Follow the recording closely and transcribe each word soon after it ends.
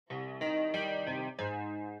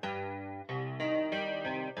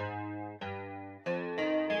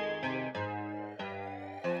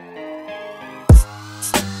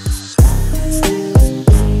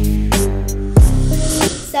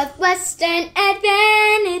Southwestern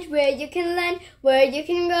Advantage, where you can learn, where you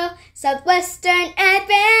can grow. Southwestern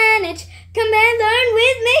Advantage, come and learn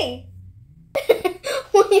with me.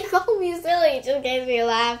 When you call me silly, it just gets me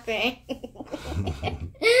laughing.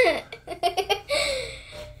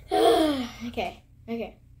 Okay.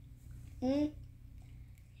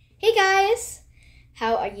 Hey guys,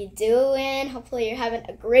 how are you doing? Hopefully you're having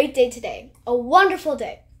a great day today. A wonderful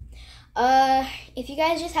day. If you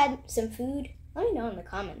guys just had some food, let me know in the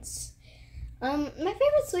comments. My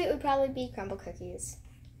favorite sweet would probably be crumble cookies.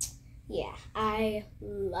 Yeah, I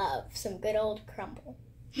love some good old crumble.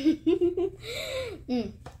 I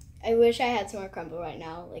wish I had some more crumble right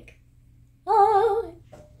now. Like, oh,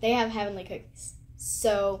 they have heavenly cookies.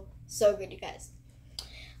 So good, you guys.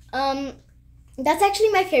 That's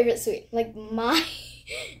actually my favorite sweet. Like, my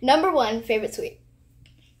number one favorite sweet.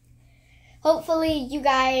 Hopefully you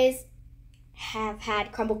guys have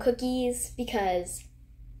had crumble cookies, because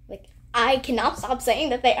like I cannot stop saying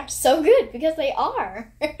that they are so good, because they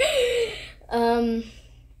are.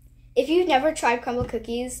 If you've never tried crumble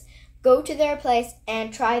cookies, go to their place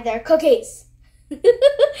and try their cookies.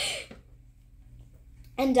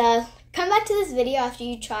 And come back to this video after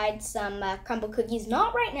you tried some crumble cookies.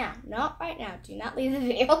 Not right now. Do not leave the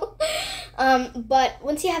video. But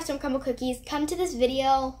once you have some crumble cookies, come to this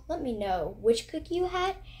video. Let me know which cookie you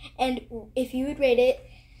had, and if you would rate it,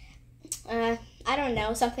 I don't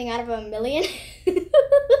know, something out of 1,000,000.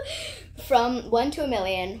 From 1 to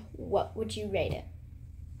 1,000,000, what would you rate it?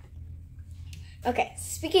 Okay,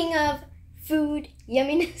 speaking of food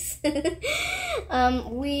yumminess,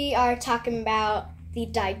 we are talking about the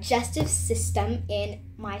digestive system in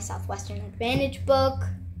my Southwestern Advantage book.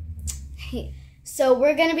 So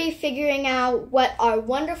we're going to be figuring out what our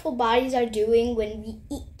wonderful bodies are doing when we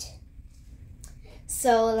eat.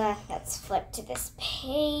 So let's flip to this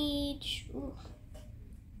page. Ooh.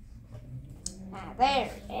 Ah, there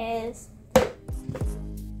it is.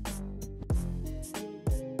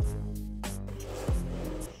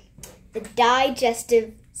 The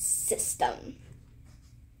digestive system.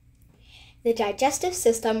 The digestive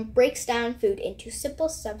system breaks down food into simple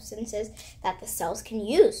substances that the cells can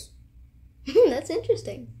use. That's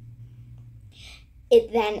interesting.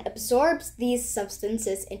 It then absorbs these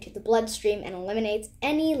substances into the bloodstream and eliminates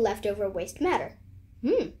any leftover waste matter.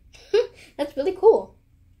 That's really cool.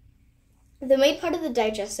 The main part of the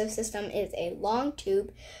digestive system is a long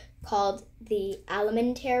tube called the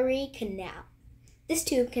alimentary canal. This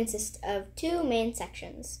tube consists of two main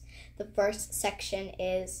sections. The first section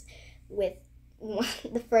has the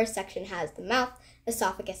mouth,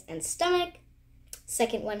 esophagus, and stomach.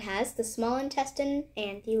 Second one has the small intestine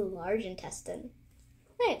and the large intestine.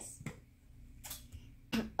 Nice.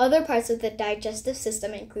 Other parts of the digestive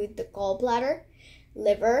system include the gallbladder,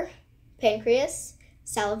 liver, pancreas,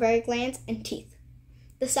 salivary glands, and teeth.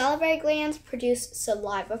 The salivary glands produce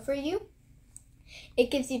saliva for you.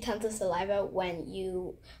 It gives you tons of saliva when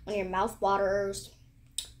your mouth waters,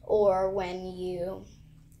 or when you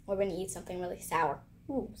eat something really sour.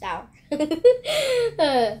 Ooh, sour.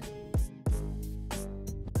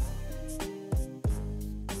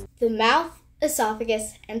 The mouth,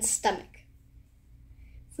 esophagus, and stomach.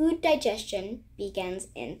 Food digestion begins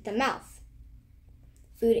in the mouth.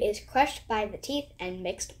 Food is crushed by the teeth and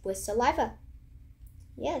mixed with saliva.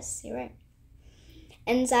 Yes, you're right.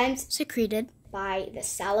 Enzymes secreted by the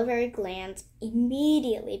salivary glands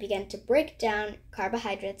immediately begin to break down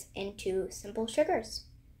carbohydrates into simple sugars.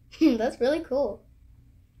 That's really cool.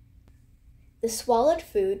 The swallowed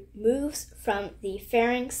food moves from the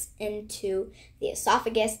pharynx into the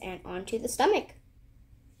esophagus and onto the stomach.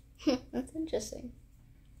 That's interesting.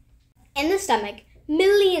 In the stomach,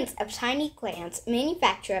 millions of tiny glands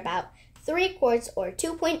manufacture about 3 quarts or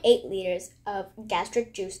 2.8 liters of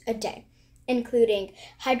gastric juice a day, including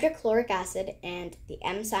hydrochloric acid and the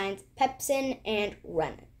enzymes pepsin and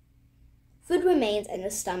rennin. Food remains in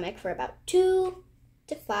the stomach for about 2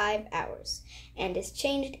 to 5 hours and is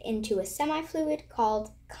changed into a semi-fluid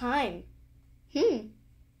called chyme.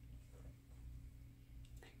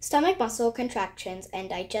 Stomach muscle contractions and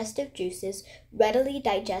digestive juices readily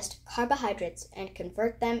digest carbohydrates and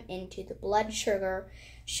convert them into the blood sugar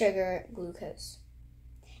glucose.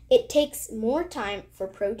 It takes more time for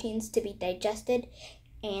proteins to be digested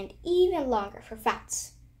and even longer for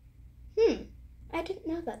fats. I didn't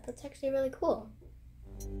know that. That's actually really cool.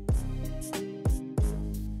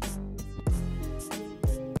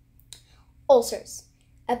 Ulcers.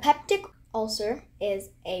 A peptic ulcer is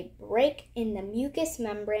a break in the mucous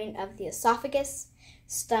membrane of the esophagus,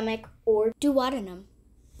 stomach, or duodenum.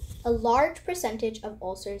 A large percentage of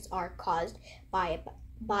ulcers are caused by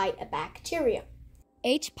a bacteria.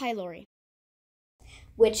 H. pylori,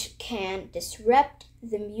 which can disrupt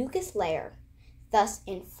the mucus layer, thus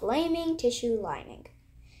inflaming tissue lining.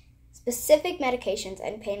 Specific medications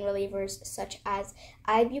and pain relievers such as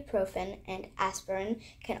ibuprofen and aspirin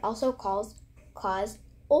can also cause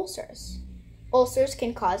ulcers. Ulcers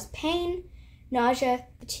can cause pain, nausea,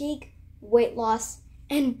 fatigue, weight loss,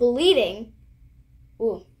 and bleeding.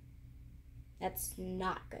 Ooh, that's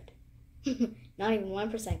not good. Not even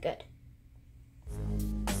 1% good.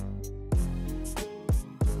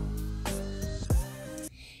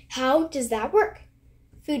 How does that work?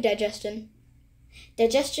 Food digestion.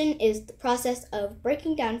 Digestion is the process of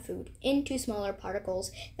breaking down food into smaller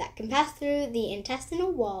particles that can pass through the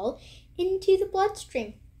intestinal wall into the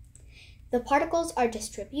bloodstream. The particles are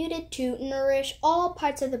distributed to nourish all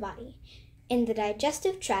parts of the body. In the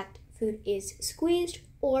digestive tract, food is squeezed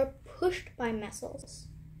or pushed by muscles.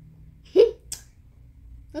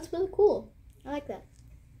 That's really cool. I like that.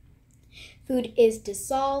 Food is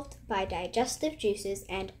dissolved by digestive juices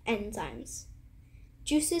and enzymes.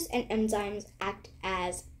 Juices and enzymes act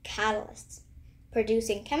as catalysts,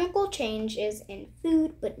 producing chemical changes in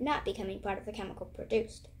food but not becoming part of the chemical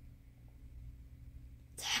produced.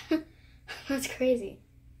 That's crazy.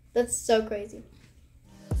 That's so crazy.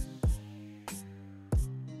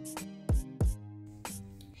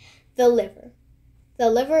 The liver. The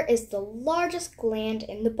liver is the largest gland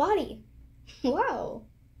in the body. Wow.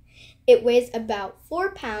 It weighs about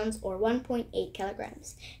 4 pounds or 1.8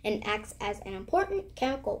 kilograms and acts as an important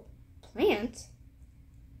chemical plant.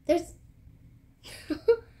 There's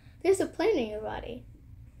a plant in your body.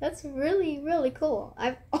 That's really, really cool.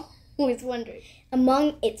 I've always wondered.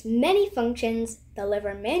 Among its many functions, the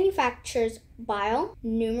liver manufactures bile,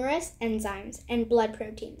 numerous enzymes, and blood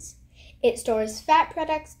proteins. It stores fat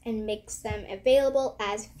products and makes them available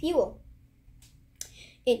as fuel.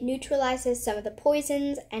 It neutralizes some of the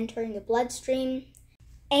poisons entering the bloodstream,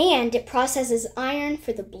 and it processes iron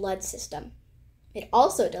for the blood system. It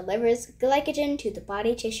also delivers glycogen to the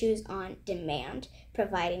body tissues on demand,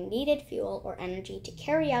 providing needed fuel or energy to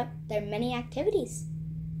carry out their many activities.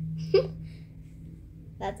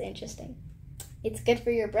 That's interesting. It's good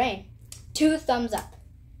for your brain. 2 thumbs up.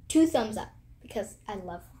 2 thumbs up, because I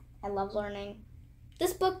love learning.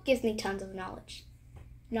 This book gives me tons of knowledge.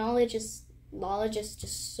 Knowledge is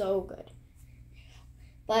just so good.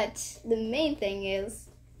 But the main thing is,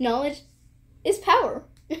 knowledge is power.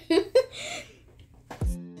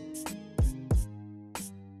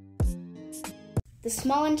 The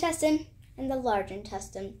small intestine and the large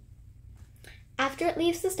intestine. After it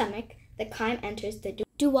leaves the stomach, the chyme enters the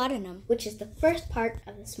duodenum, which is the first part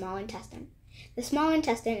of the small intestine. The small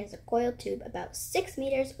intestine is a coiled tube about 6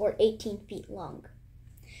 meters or 18 feet long.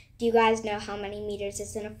 Do you guys know how many meters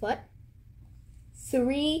is in a foot?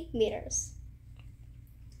 3 meters.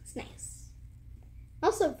 It's nice.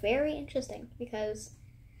 Also very interesting because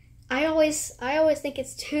I always think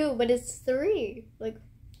it's 2, but it's 3. Like,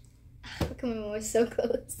 how come I'm always so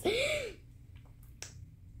close?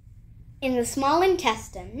 In the small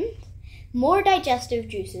intestine, more digestive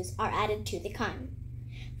juices are added to the chyme.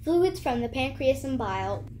 Fluids from the pancreas and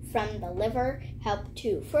bile from the liver help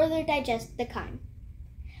to further digest the chyme.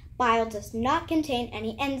 Bile does not contain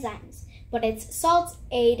any enzymes, but its salts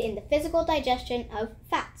aid in the physical digestion of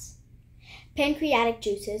fats. Pancreatic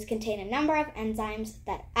juices contain a number of enzymes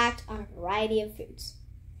that act on a variety of foods.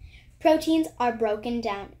 Proteins are broken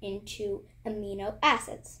down into amino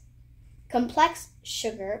acids. Complex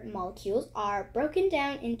sugar molecules are broken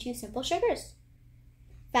down into simple sugars.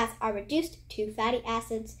 Fats are reduced to fatty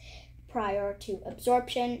acids prior to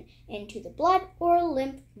absorption into the blood or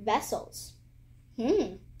lymph vessels.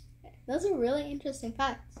 Those are really interesting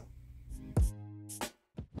facts.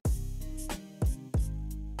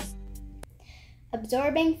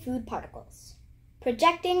 Absorbing food particles.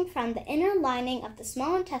 Projecting from the inner lining of the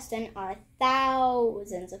small intestine are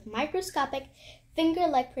thousands of microscopic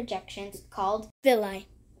finger-like projections called villi.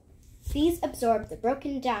 These absorb the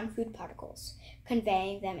broken down food particles,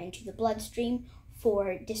 conveying them into the bloodstream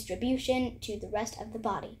for distribution to the rest of the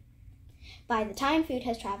body. By the time food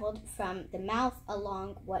has traveled from the mouth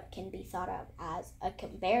along what can be thought of as a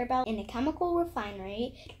conveyor belt in a chemical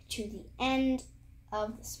refinery to the end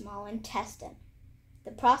of the small intestine,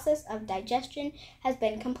 the process of digestion has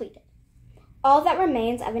been completed. All that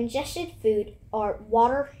remains of ingested food are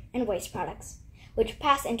water and waste products, which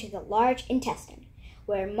pass into the large intestine,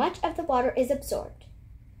 where much of the water is absorbed.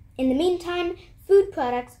 In the meantime, food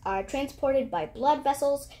products are transported by blood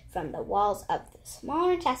vessels from the walls of the small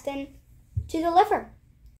intestine to the liver.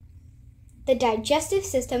 The digestive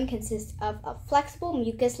system consists of a flexible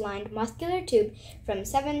mucus-lined muscular tube from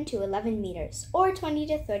 7 to 11 meters, or 20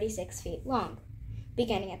 to 36 feet long,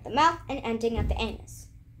 beginning at the mouth and ending at the anus.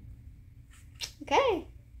 Okay.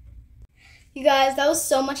 You guys, that was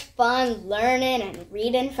so much fun learning and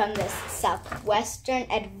reading from this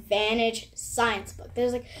Southwestern Advantage science book.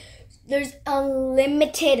 There's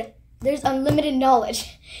unlimited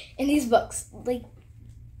knowledge in these books. Like,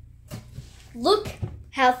 look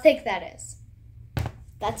how thick that is.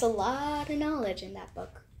 That's a lot of knowledge in that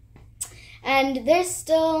book. And there's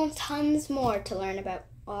still tons more to learn about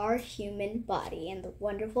our human body and the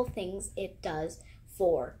wonderful things it does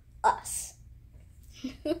for us.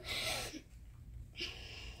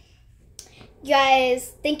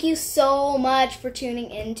 Guys, thank you so much for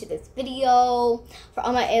tuning in to this video. For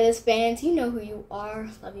all my A-list fans, you know who you are.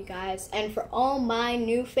 Love you guys. And for all my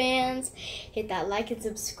new fans, hit that like and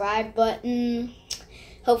subscribe button.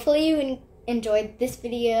 Hopefully you enjoyed this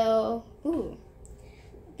video. Ooh,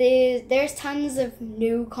 there's tons of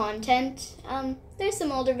new content. There's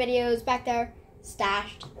some older videos back there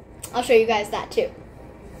stashed. I'll show you guys that too.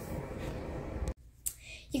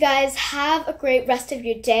 You guys have a great rest of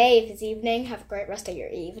your day. If it's evening, have a great rest of your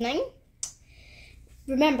evening.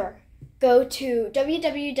 Remember, go to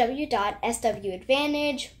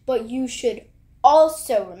www.swadvantage, but you should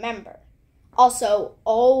also remember,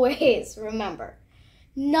 always remember,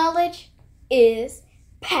 knowledge is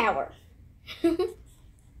power.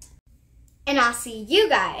 And I'll see you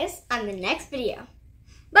guys on the next video.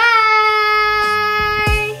 Bye!